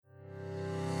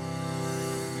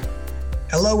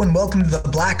Hello and welcome to the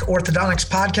Black Orthodontics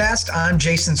Podcast. I'm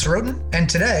Jason Sorotin, and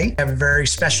today I have a very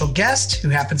special guest who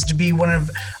happens to be one of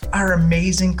our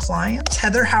amazing clients.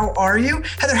 Heather, how are you?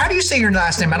 Heather, how do you say your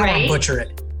last name? I don't want to butcher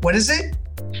it. What is it?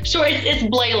 Sure, it's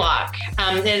Blaylock.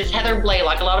 It is Heather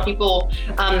Blaylock. A lot of people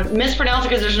mispronounce it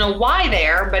because there's no Y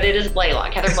there, but it is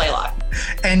Blaylock, Heather Blaylock.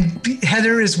 And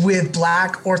Heather is with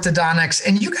Black Orthodontics,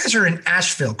 and you guys are in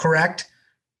Asheville, correct?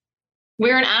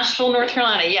 We're in Asheville, North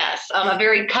Carolina, yes. A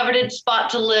very coveted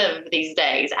spot to live these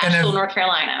days, Asheville, North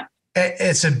Carolina.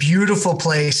 It's a beautiful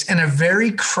place and a very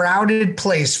crowded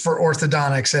place for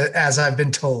orthodontics, as I've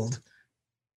been told.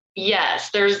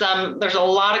 Yes, there's a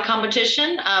lot of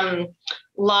competition, a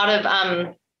lot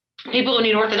of people who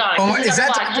need orthodontics. Oh, is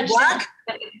that Dr. Black?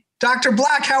 Dr.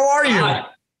 Black, how are you? Hi.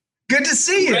 Good to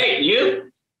see you. Great,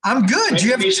 you? I'm good. Great Do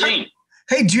you have to be time? seen.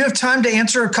 Hey, do you have time to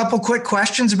answer a couple quick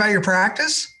questions about your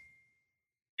practice?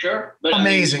 Sure. But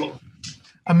Amazing.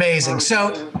 Amazing.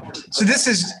 So this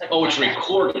is. Oh, it's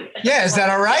recorded. Yeah, is that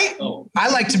all right? Oh.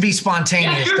 I like to be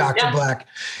spontaneous, Yeah, sure, Dr. yeah. Black.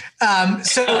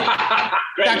 So,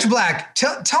 Great. Dr. Black,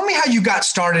 tell me how you got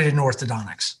started in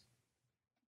orthodontics.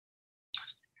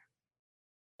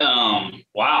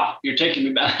 Wow, you're taking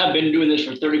me back. I've been doing this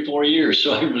for 34 years.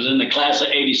 So I was in the class of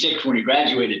 86 when he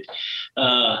graduated.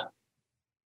 Back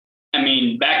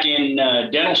in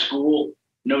dental school,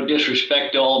 no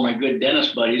disrespect to all my good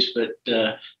dentist buddies, but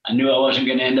I knew I wasn't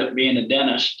going to end up being a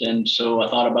dentist. And so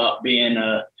I thought about being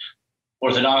a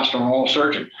orthodontist or an oral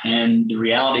surgeon. And the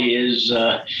reality is,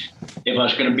 if I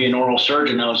was going to be an oral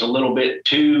surgeon, I was a little bit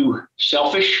too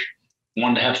selfish.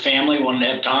 Wanted to have family, wanted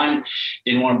to have time,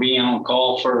 didn't want to be on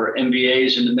call for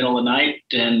MBAs in the middle of the night.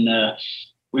 And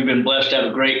we've been blessed to have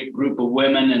a great group of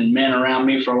women and men around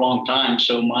me for a long time.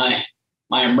 So my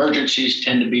emergencies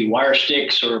tend to be wire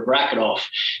sticks or a bracket off,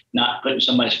 not putting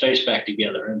somebody's face back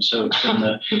together. And so it's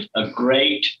been a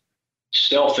great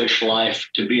selfish life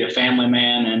to be a family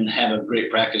man and have a great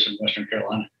practice in Western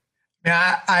Carolina.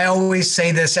 Yeah, I always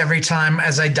say this every time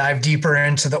as I dive deeper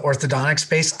into the orthodontic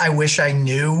space. I wish I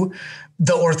knew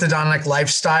the orthodontic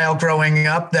lifestyle growing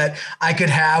up, that I could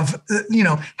have a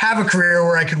career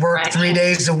where I could work 3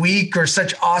 days a week or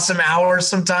such awesome hours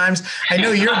sometimes. I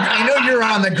know you're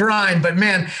on the grind, but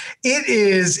man,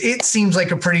 it seems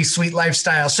like a pretty sweet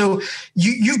lifestyle. So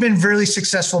you've been really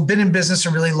successful, been in business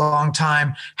a really long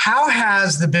time. How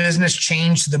has the business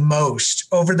changed the most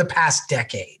over the past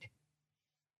decade?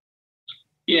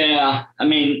 Yeah,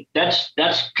 that's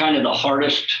kind of the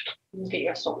hardest.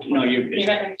 That's kind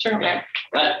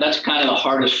of the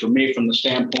hardest for me from the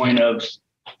standpoint of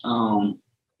I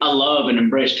love and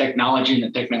embrace technology and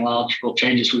the technological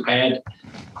changes we've had.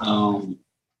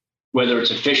 Whether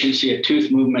it's efficiency of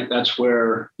tooth movement, that's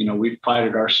where we've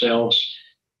prided ourselves.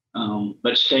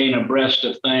 But staying abreast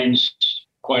of things,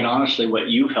 quite honestly, what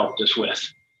you've helped us with.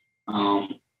 I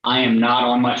am not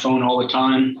on my phone all the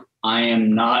time. I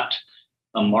am not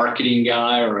a marketing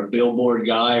guy or a billboard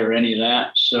guy or any of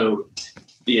that. So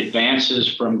the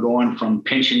advances from going from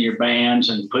pinching your bands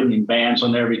and putting bands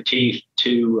on every teeth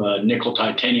to nickel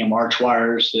titanium arch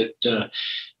wires, that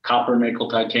copper nickel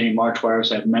titanium arch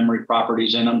wires have memory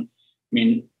properties in them.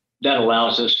 That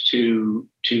allows us to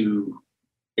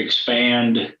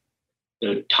expand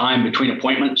the time between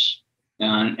appointments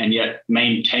and yet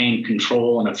maintain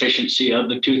control and efficiency of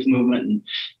the tooth movement, and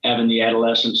having the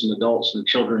adolescents and adults and the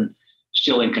children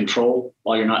still in control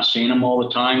while you're not seeing them all the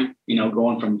time,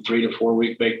 going from 3 to 4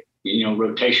 week,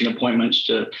 rotation appointments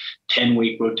to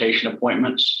 10-week rotation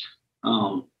appointments.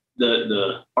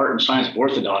 The art and science of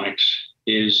orthodontics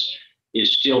is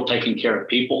still taking care of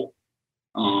people.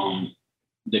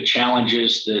 The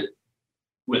challenges that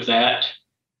with that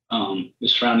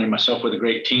is surrounding myself with a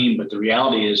great team, but the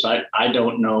reality is I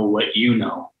don't know what you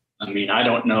know. I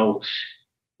don't know,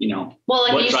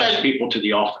 what drives people to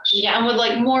the office. Yeah, and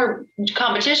with more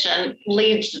competition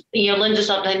lends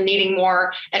itself to needing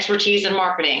more expertise in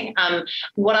marketing.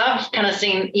 What I've kind of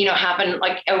seen, happen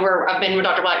I've been with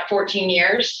Dr. Black 14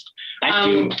 years.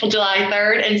 July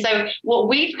 3rd. And so what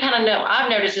we've I've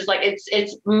noticed is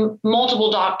it's multiple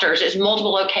doctors, it's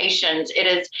multiple locations. It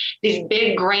is these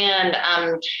big, grand,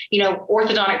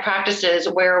 orthodontic practices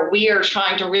where we are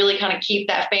trying to really kind of keep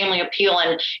that family appeal.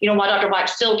 And, why Dr. Black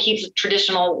still keeps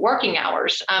traditional working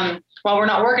hours while we're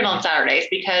not working on Saturdays,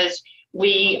 because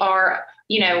we are,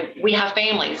 we have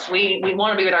families. We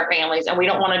want to be with our families, and we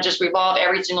don't want to just revolve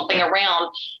every single thing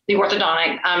around the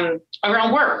orthodontic,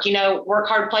 around work, work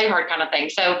hard, play hard kind of thing.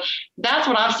 So that's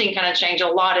what I've seen kind of change a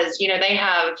lot is, they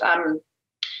have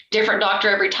different doctor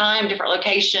every time, different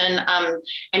location, and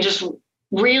just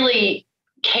really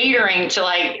catering to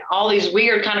like all these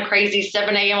weird kind of crazy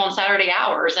 7 a.m. on Saturday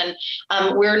hours. And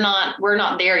we're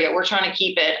not there yet. We're trying to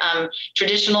keep it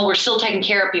traditional. We're still taking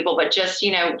care of people, but just,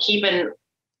 keeping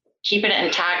it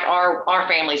intact, our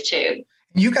families too.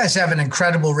 You guys have an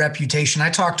incredible reputation. I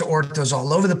talk to orthos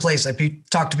all over the place. I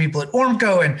talk to people at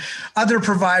Ormco and other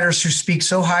providers who speak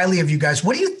so highly of you guys.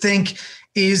 What do you think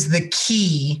is the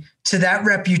key to that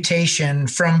reputation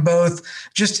from both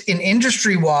just in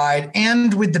industry wide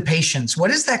and with the patients?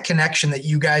 What is that connection that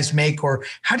you guys make, or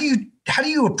how do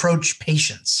you approach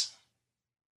patients?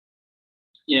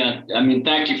 Yeah, I mean,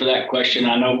 thank you for that question.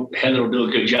 I know Heather will do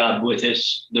a good job with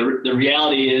this. The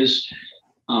reality is,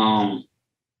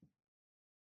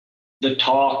 the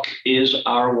talk is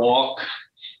our walk.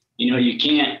 You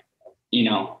can't,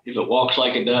 if it walks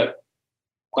like a duck,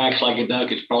 quacks like a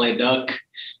duck, it's probably a duck.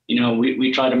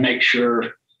 We try to make sure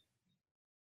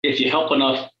if you help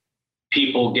enough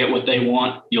people get what they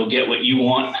want, you'll get what you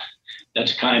want.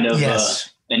 That's kind of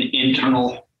an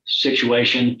internal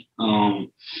situation.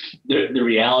 The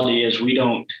reality is we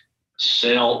don't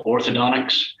sell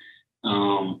orthodontics.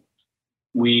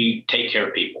 We take care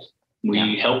of people.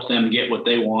 We help them get what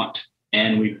they want.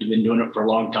 And we've been doing it for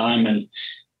a long time. And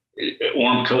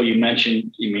Ormco, you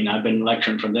mentioned, I've been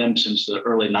lecturing from them since the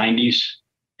early 90s.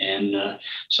 And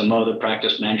some other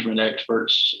practice management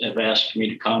experts have asked me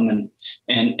to come,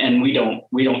 and we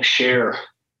don't share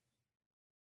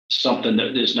something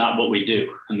that is not what we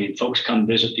do. Folks come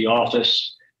visit the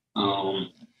office.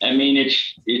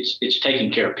 It's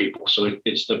taking care of people. So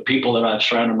it's the people that I've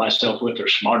surrounded myself with are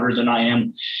smarter than I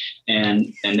am,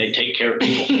 and they take care of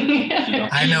people.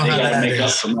 I know how that make is.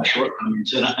 up for my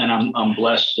shortcomings, and I'm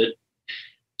blessed that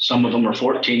some of them are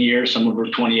 14 years, some of them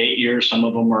are 28 years, some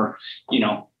of them are,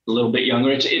 a little bit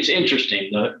younger. It's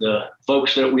interesting. The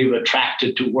folks that we've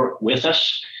attracted to work with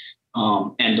us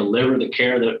and deliver the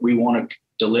care that we want to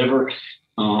deliver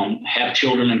have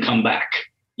children and come back.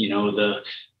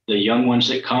 The young ones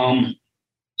that come,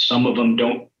 some of them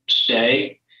don't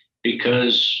stay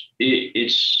because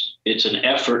it's an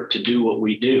effort to do what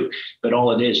we do. But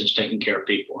all it is taking care of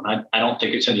people. And I don't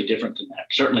think it's any different than that.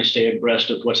 Certainly stay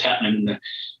abreast of what's happening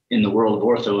in the world of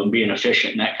ortho and being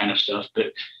efficient and that kind of stuff.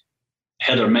 But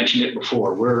Heather mentioned it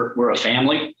before. We're a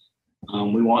family.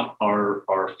 We want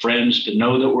our friends to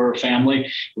know that we're a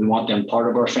family. We want them part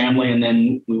of our family, and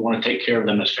then we want to take care of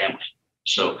them as family.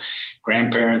 So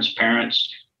grandparents,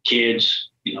 parents, kids,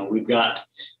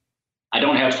 I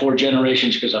don't have 4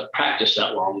 generations because I've practiced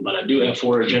that long, but I do have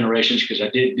 4 generations because I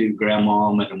did do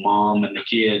grandmom and the mom and the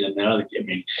kid and the other.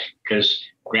 Because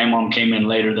grandmom came in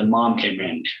later than mom came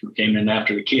in, who came in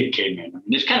after the kid came in.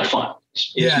 It's kind of fun.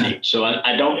 It's neat. So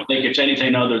I don't think it's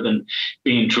anything other than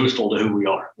being truthful to who we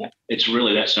are. It's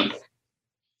really that simple.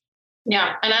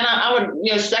 Yeah. And I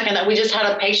would, second that. We just had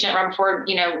a patient right before,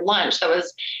 lunch that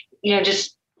was,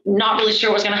 just not really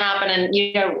sure what's going to happen. And,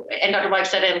 and Dr. Black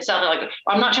said it himself, like,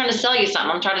 I'm not trying to sell you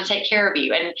something. I'm trying to take care of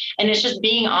you. And it's just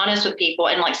being honest with people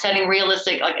and like setting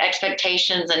realistic like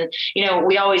expectations. And,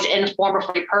 we always inform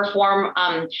before we perform,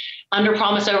 under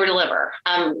promise, over deliver.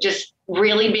 Just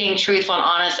really being truthful and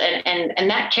honest, and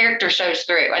that character shows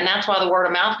through. And that's why the word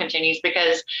of mouth continues,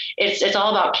 because it's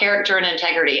all about character and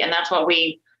integrity. And that's what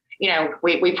we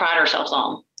pride ourselves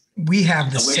on. We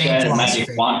have the same philosophy.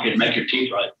 Magic wand could make your teeth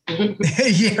right.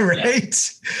 Yeah, right.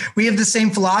 Yeah. We have the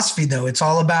same philosophy, though. It's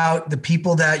all about the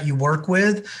people that you work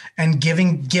with and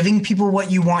giving people what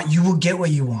you want. You will get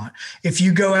what you want. If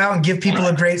you go out and give people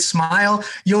a great smile,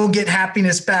 you'll get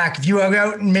happiness back. If you go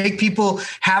out and make people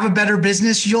have a better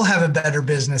business, you'll have a better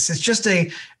business. It's just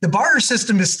the barter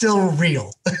system is still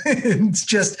real. It's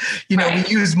just, we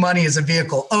use money as a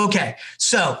vehicle. Okay.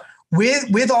 So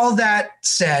with all that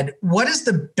said, what is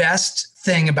the best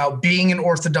thing about being an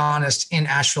orthodontist in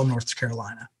Asheville, North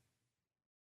Carolina?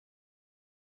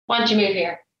 Why don't you move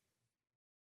here?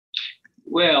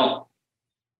 Well,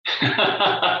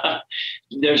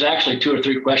 there's actually 2 or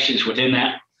 3 questions within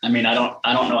that. I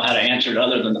don't know how to answer it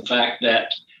other than the fact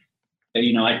that,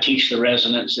 I teach the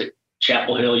residents at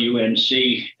Chapel Hill UNC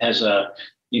as a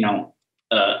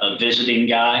visiting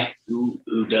guy who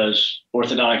does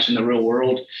orthodontics in the real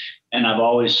world. And I've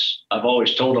always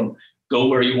told them, go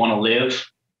where you want to live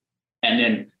and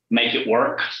then make it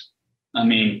work.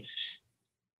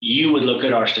 You would look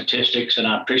at our statistics, and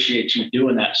I appreciate you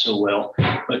doing that so well.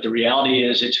 But the reality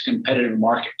is it's a competitive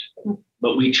market.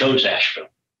 But we chose Asheville,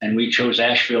 and we chose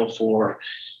Asheville for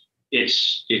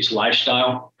its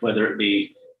lifestyle, whether it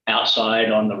be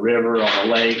outside on the river, on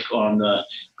the lake,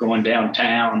 going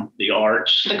downtown, the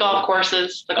arts, the golf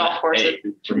courses.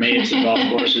 For me, it's the golf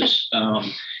courses.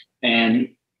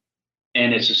 And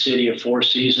and it's a city of four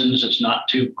seasons. It's not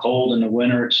too cold in the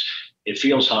winter. It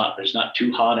feels hot, but it's not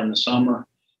too hot in the summer.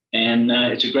 And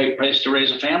it's a great place to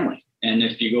raise a family. And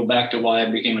if you go back to why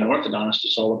I became an orthodontist,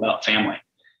 it's all about family.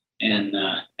 And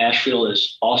Asheville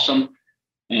is awesome.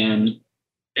 And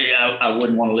I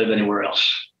wouldn't want to live anywhere else.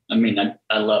 I mean,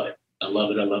 I love it. I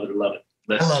love it. I love it. I love it.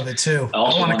 But I love it too. I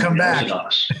also want to come back.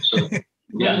 So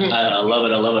yeah, I love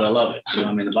it. I love it. I love it.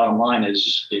 I mean, the bottom line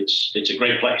is it's a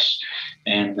great place,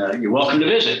 and you're welcome to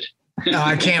visit. No,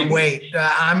 I can't wait.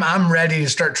 I'm ready to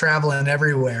start traveling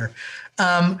everywhere.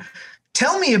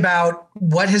 Tell me about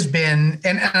what has been,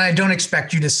 and I don't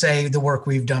expect you to say the work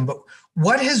we've done, but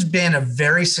what has been a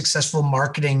very successful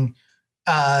marketing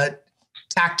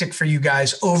tactic for you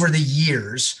guys over the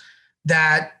years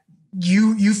that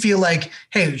you feel like,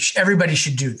 hey, everybody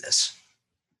should do this?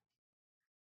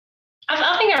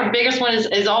 I think our biggest one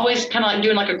is always kind of like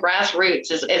doing like a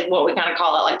grassroots is what we kind of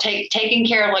call it, like taking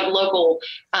care of like local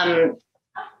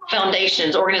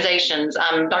foundations, organizations.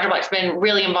 Dr. Black's been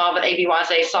really involved with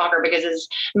ABYSA soccer because his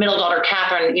middle daughter,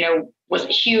 Catherine, was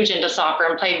huge into soccer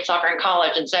and played soccer in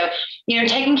college. And so,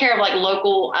 taking care of like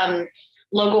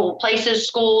local places,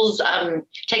 schools,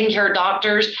 taking care of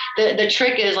doctors. The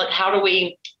trick is like, how do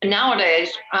we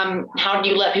nowadays, how do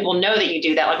you let people know that you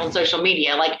do that? Like on social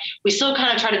media, like we still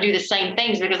kind of try to do the same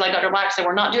things because like Dr. Black said,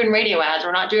 we're not doing radio ads.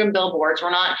 We're not doing billboards.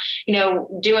 We're not,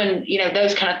 doing,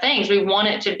 those kind of things. We want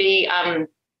it to be,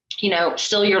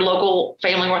 still your local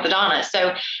family orthodontist.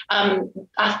 So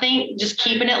I think just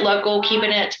keeping it local,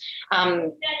 keeping it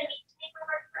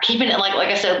like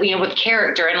I said, with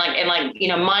character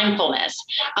and mindfulness.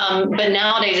 But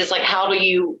nowadays it's like, how do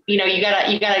you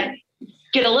gotta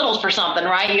get a little for something,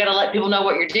 right? You gotta let people know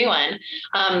what you're doing.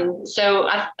 So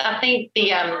I think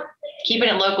the keeping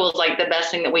it local is like the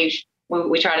best thing that we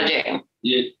try to do.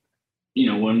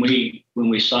 When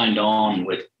we signed on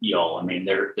with y'all, I mean,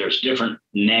 there's different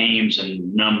names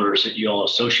and numbers that you all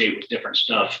associate with different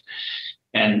stuff.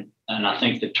 And I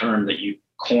think the term that you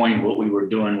coined what we were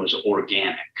doing was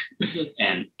organic.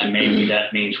 Mm-hmm. And maybe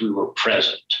that means we were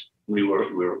present.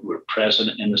 We're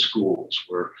present in the schools.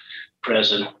 We're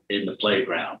present in the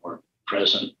playground. We're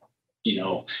present,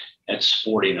 at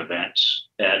sporting events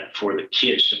for the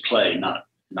kids to play, not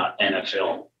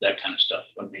NFL, that kind of stuff.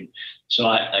 I mean, so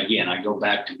I go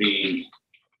back to being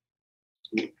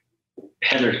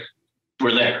Heather.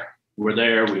 We're there.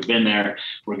 We've been there.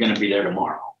 We're going to be there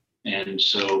tomorrow. And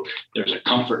so there's a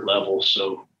comfort level.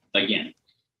 So again,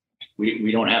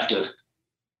 we don't have to,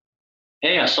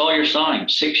 hey, I saw your sign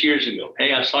 6 years ago.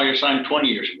 Hey, I saw your sign 20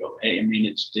 years ago. Hey, I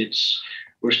mean,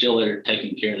 we're still there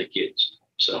taking care of the kids.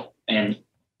 So, and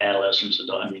adolescents,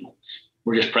 I mean,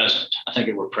 we're just present. I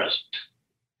think we're present.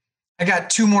 I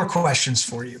got two more questions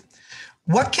for you.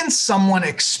 What can someone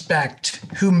expect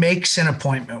who makes an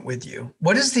appointment with you?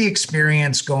 What is the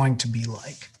experience going to be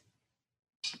like?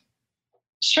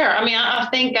 Sure. I mean, I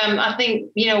think,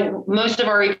 most of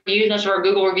our reviews, most of our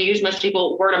Google reviews, most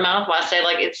people word of mouth, I say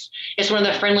like, it's one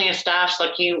of the friendliest staffs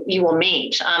like you will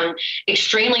meet.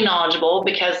 Extremely knowledgeable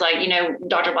because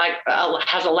Dr. Black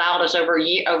has allowed us over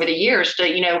the years to,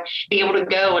 be able to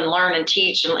go and learn and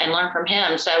teach and learn from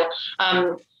him. So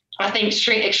I think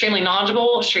extremely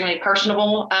knowledgeable, extremely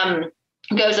personable,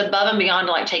 goes above and beyond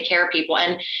to like take care of people.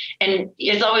 And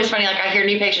it's always funny. Like I hear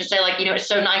new patients say like, it's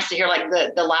so nice to hear like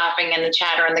the laughing and the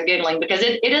chatter and the giggling because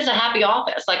it is a happy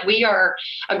office. Like we are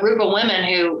a group of women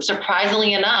who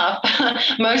surprisingly enough,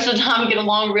 most of the time get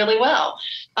along really well.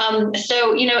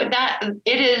 So, that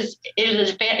it is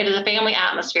a family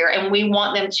atmosphere and we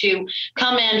want them to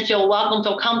come in, feel welcome,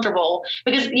 feel comfortable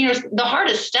because, the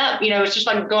hardest step, it's just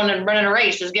like going and running a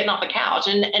race is getting off the couch.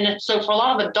 And so for a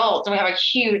lot of adults, and we have a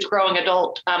huge growing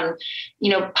adult,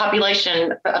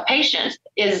 population of patients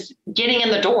is getting in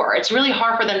the door. It's really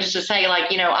hard for them just to say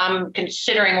like, I'm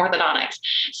considering orthodontics.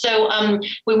 So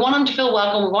we want them to feel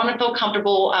welcome. We want them to feel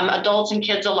comfortable, adults and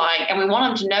kids alike. And we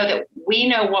want them to know that we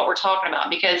know what we're talking about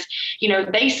because,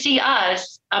 they see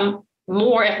us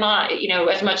more, if not,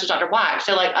 as much as Dr. Black.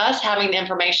 So like us having the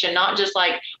information, not just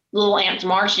like little ants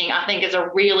marching, I think is a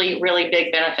really, really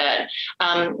big benefit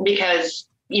because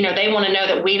they want to know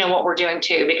that we know what we're doing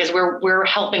too, because we're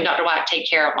helping Dr. Black take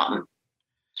care of them.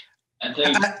 I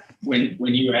think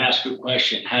when you ask a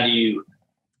question, how do you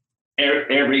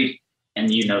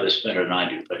and you know this better than I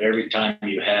do, but every time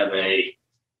you have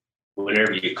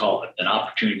whatever you call it, an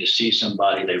opportunity to see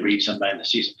somebody, they read somebody and they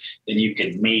see, then you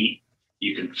can meet,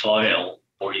 you can foil,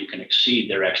 or you can exceed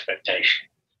their expectation.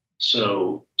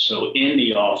 So in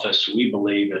the office, we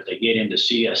believe if they get in to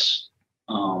see us,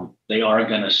 they are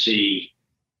going to see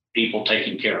people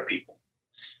taking care of people.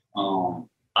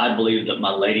 I believe that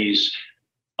my ladies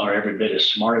are every bit as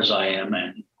smart as I am,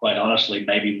 and quite honestly,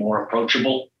 maybe more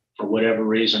approachable. For whatever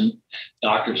reason,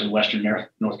 doctors in Western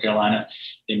North Carolina,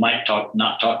 they might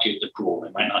not talk to you at the pool.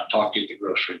 They might not talk to you at the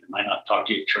grocery. They might not talk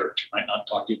to you at church. They might not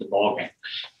talk to you at the ball game.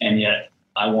 And yet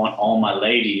I want all my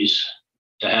ladies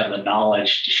to have the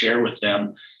knowledge to share with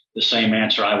them the same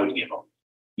answer I would give them.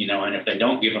 And if they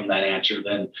don't give them that answer,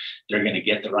 then they're going to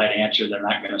get the right answer. They're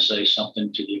not going to say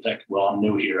something to the effect, well, I'm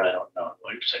new here, I don't know.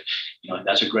 Like say,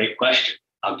 that's a great question.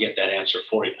 I'll get that answer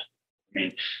for you.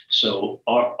 So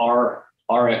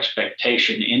our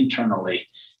expectation internally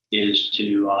is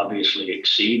to obviously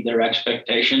exceed their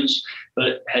expectations.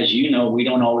 But as you know, we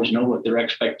don't always know what their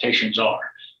expectations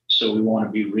are. So we want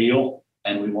to be real,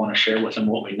 and we want to share with them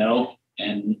what we know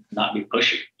and not be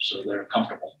pushy so they're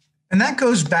comfortable. And that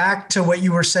goes back to what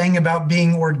you were saying about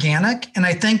being organic. And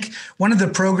I think one of the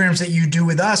programs that you do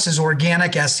with us is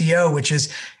organic SEO, which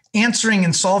is answering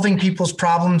and solving people's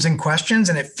problems and questions.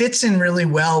 And it fits in really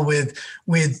well with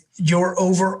your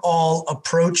overall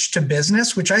approach to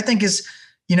business, which I think is,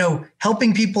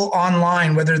 helping people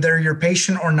online, whether they're your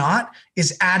patient or not,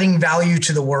 is adding value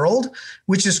to the world,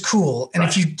 which is cool. And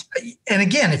right.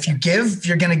 If you give,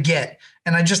 you're going to get.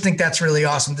 And I just think that's really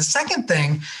awesome. The second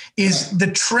thing is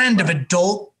the trend of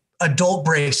adult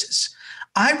braces.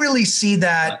 I really see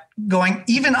that going.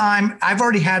 I've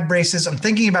already had braces. I'm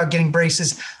thinking about getting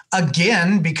braces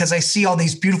again because I see all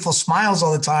these beautiful smiles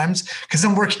all the times because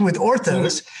I'm working with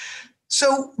orthos.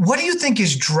 So what do you think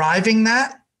is driving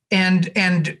that? And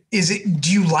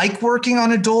do you like working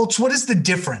on adults? What is the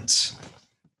difference?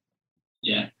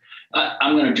 Yeah,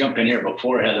 I'm going to jump in here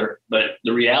before Heather, but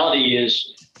the reality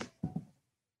is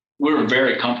we're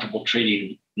very comfortable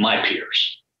treating my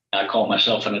peers. I call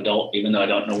myself an adult, even though I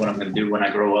don't know what I'm going to do when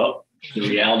I grow up. The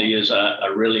reality is I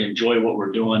really enjoy what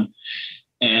we're doing.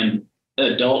 And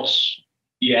adults,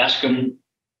 you ask them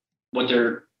what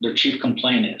their chief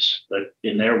complaint is, but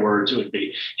in their words, it would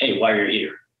be, hey, why are you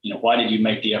here? Why did you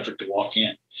make the effort to walk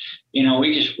in?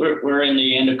 We're in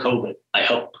the end of COVID, I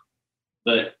hope,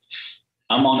 but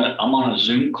I'm on a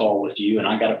Zoom call with you, and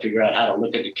I got to figure out how to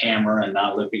look at the camera and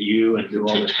not look at you and do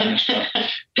all this kind of stuff.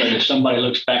 But if somebody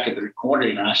looks back at the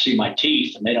recording and I see my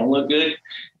teeth and they don't look good,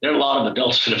 there are a lot of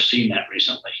adults that have seen that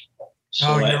recently.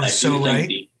 So you're so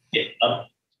right. The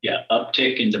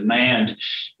uptick in demand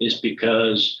is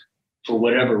because for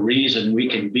whatever reason we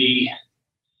can be,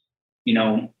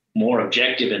 more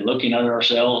objective in looking at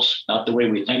ourselves, not the way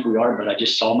we think we are, but I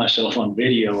just saw myself on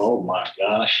video. Oh my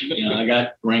gosh, I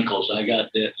got wrinkles, I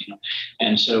got that,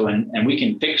 and so, and we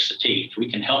can fix the teeth. We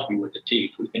can help you with the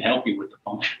teeth. We can help you with the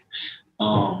function.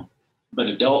 But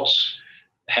adults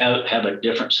have a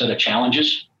different set of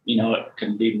challenges. It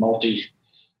can be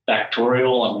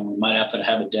multifactorial. We might have to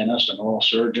have a dentist, an oral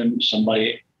surgeon,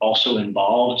 somebody also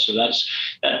involved. So that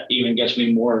even gets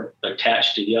me more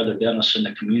attached to the other dentists in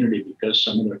the community because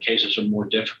some of their cases are more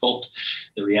difficult.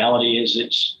 The reality is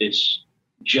it's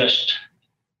just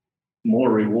more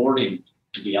rewarding,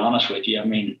 to be honest with you.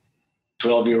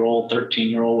 12-year-old,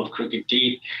 13-year-old with crooked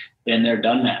teeth, been there,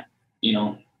 done that.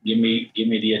 Give me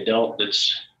the adult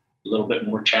that's a little bit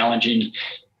more challenging.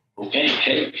 Okay,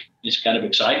 hey, it's kind of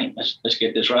exciting. Let's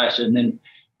get this right.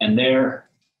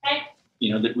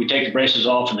 That we take the braces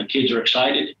off and the kids are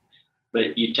excited,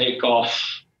 but you take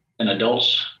off an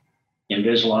adult's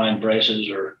Invisalign braces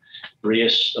or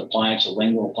Brius appliance, a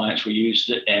lingual appliance we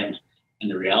used, and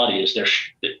the reality is they're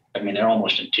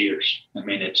almost in tears.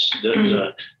 It's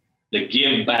the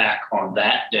give back on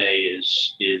that day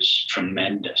is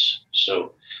tremendous.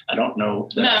 So I don't know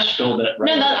that I stole that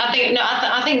right.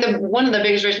 I think one of the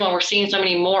biggest reasons why we're seeing so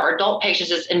many more adult patients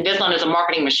is Invisalign is a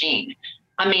marketing machine.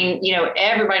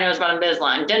 Everybody knows about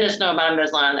Invisalign. Dentists know about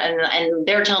Invisalign, and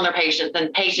they're telling their patients,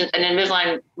 and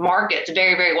Invisalign markets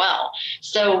very, very well.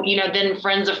 So, then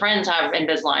friends of friends have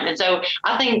Invisalign. And so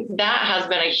I think that has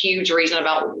been a huge reason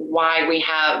about why we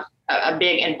have a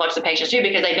big influx of patients too,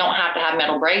 because they don't have to have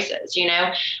metal braces.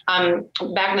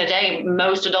 Back in the day,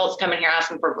 most adults come in here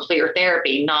asking for clear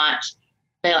therapy,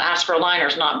 they'll ask for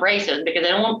aligners, not braces, because they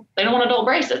don't want adult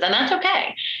braces, and that's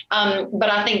okay. But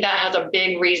I think that is a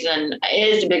big reason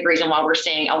why we're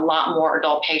seeing a lot more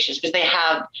adult patients, because they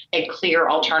have a clear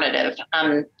alternative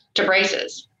to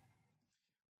braces.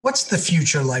 What's the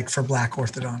future like for Black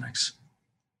orthodontics?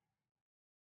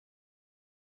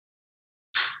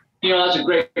 That's a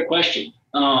great question.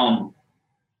 The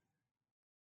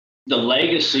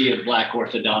legacy of Black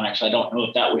orthodontics, I don't know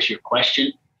if that was your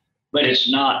question. But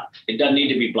it's not, it doesn't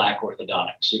need to be Black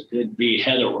orthodontics. It could be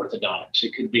Heather orthodontics.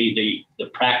 It could be the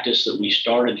practice that we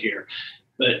started here.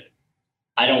 But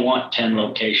I don't want 10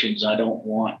 locations. I don't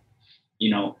want,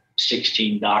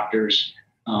 16 doctors.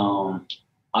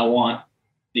 I want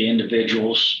the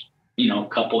individuals,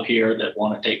 couple here that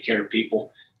want to take care of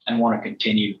people and want to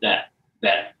continue that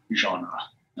genre.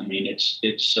 I mean, it's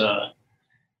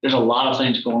there's a lot of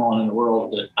things going on in the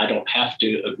world that I don't have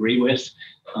to agree with.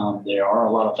 There are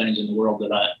a lot of things in the world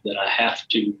that I have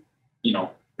to,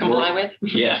 comply with.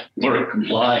 Yeah,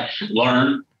 comply,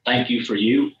 learn. Thank you for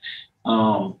you.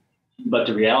 But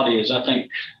the reality is, I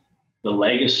think the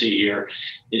legacy here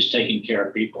is taking care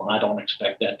of people, and I don't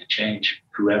expect that to change.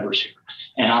 Whoever's here,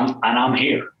 and I'm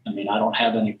here. I mean, I don't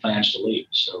have any plans to leave.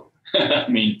 So, I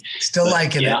mean, still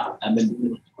liking it. Yeah, I've been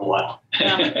doing it for a while.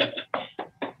 Yeah.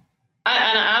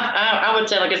 I would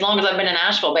say, like, as long as I've been in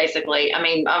Asheville, basically. I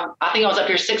mean, I think I was up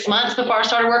here 6 months before I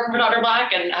started working for Dr.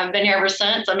 Black, and I've been here ever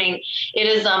since. I mean, it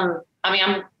is. I'm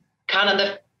kind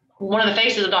of one of the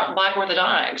faces of Dr. Black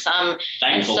Orthodontics.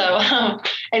 Thankful.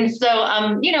 And so,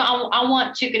 I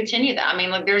want to continue that. I mean,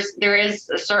 like, there is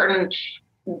a certain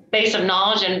base of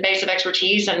knowledge and base of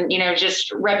expertise and,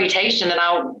 just reputation that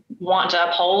I want to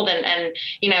uphold and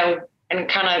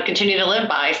kind of continue to live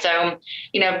by. So,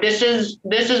 this is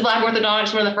Black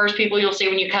Orthodontics. One of the first people you'll see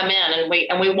when you come in, and we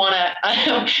want to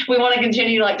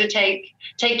continue to take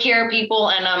care of people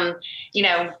and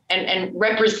and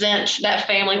represent that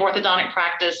family orthodontic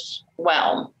practice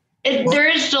well. There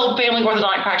is still family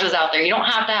orthodontic practice out there. You don't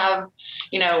have to have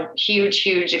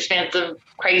huge, expensive,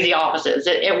 crazy offices.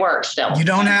 It works still. You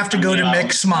don't have to go to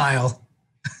Mick Smile.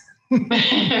 And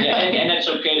it's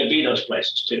okay to be those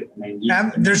places too. I mean,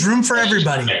 there's room for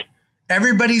everybody. Okay.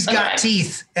 Everybody's got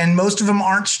teeth, and most of them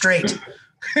aren't straight.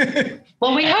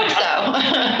 Well, we hope so.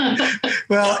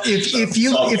 Well,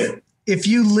 if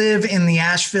you live in the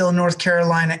Asheville, North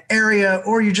Carolina area,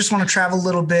 or you just want to travel a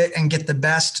little bit and get the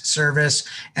best service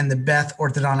and the best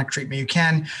orthodontic treatment you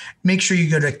can, make sure you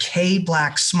go to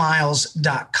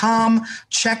kblacksmiles.com,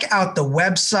 check out the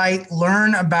website,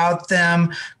 learn about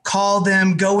them, call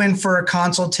them, go in for a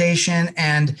consultation,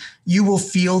 and you will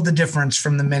feel the difference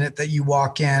from the minute that you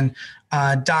walk in.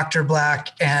 Dr. Black,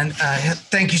 and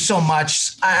thank you so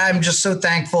much. I'm just so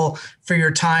thankful for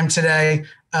your time today.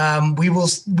 We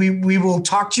will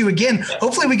talk to you again.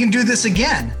 Hopefully we can do this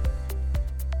again.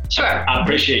 Sure. I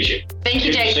appreciate you. Thank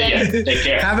you, Jason. Take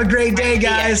care. Have a great day,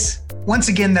 guys. Once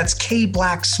again, that's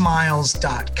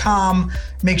kblacksmiles.com.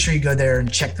 Make sure you go there and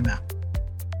check them out.